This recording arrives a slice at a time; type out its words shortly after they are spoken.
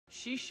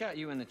She shot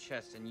you in the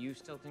chest, and you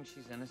still think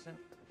she's innocent?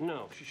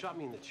 No, she shot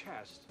me in the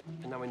chest,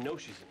 and now I know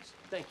she's innocent.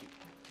 Thank you.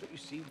 But you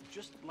see,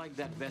 just like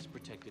that vest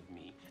protected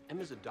me,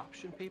 Emma's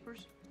adoption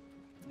papers,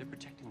 they're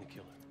protecting the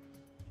killer.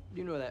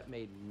 You know that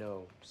made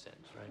no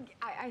sense, right?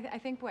 I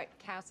think what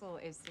Castle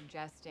is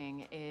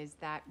suggesting is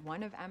that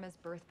one of Emma's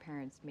birth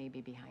parents may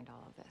be behind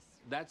all of this.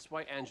 That's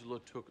why Angelo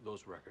took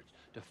those records,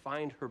 to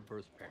find her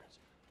birth parents.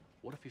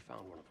 What if he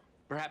found one of them?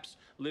 Perhaps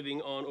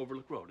living on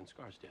Overlook Road in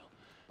Scarsdale.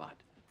 But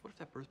what if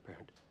that birth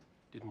parent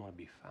didn't want to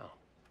be found?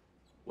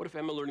 What if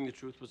Emma learning the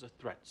truth was a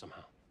threat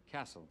somehow?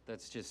 Castle,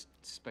 that's just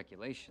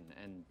speculation.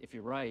 And if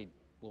you're right,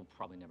 we'll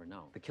probably never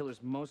know. The killer's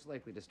most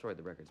likely destroyed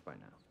the records by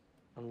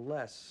now.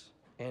 Unless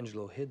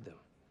Angelo hid them.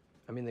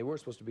 I mean, they were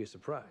supposed to be a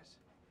surprise.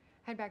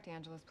 Head back to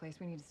Angelo's place.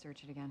 We need to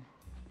search it again.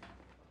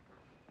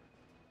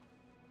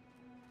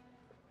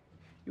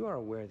 You are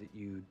aware that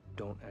you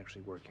don't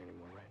actually work here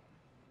anymore, right?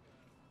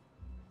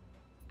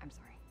 I'm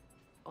sorry.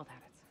 Old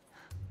habits.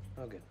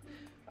 Oh, good.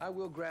 I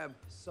will grab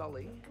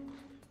Sully.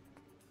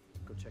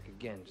 Go check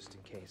again, just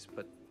in case,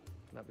 but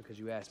not because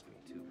you asked me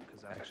to,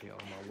 because I actually on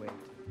my way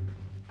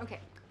to. Okay,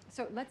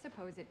 so let's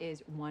suppose it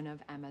is one of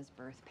Emma's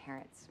birth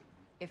parents.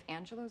 If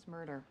Angelo's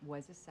murder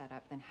was a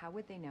setup, then how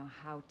would they know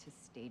how to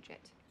stage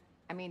it?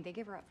 I mean, they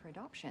give her up for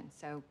adoption,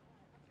 so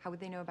how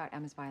would they know about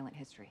Emma's violent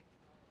history?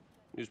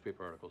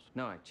 Newspaper articles.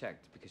 No, I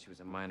checked. Because she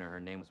was a minor, her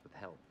name was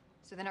withheld.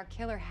 So then our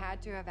killer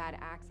had to have had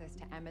access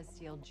to Emma's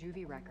sealed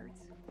juvie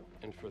records.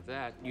 And for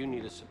that, you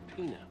need a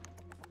subpoena.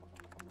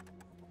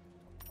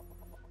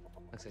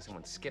 Looks like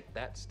someone skipped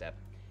that step.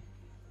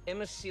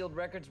 Emma's sealed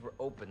records were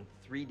opened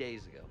 3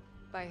 days ago.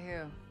 By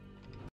who?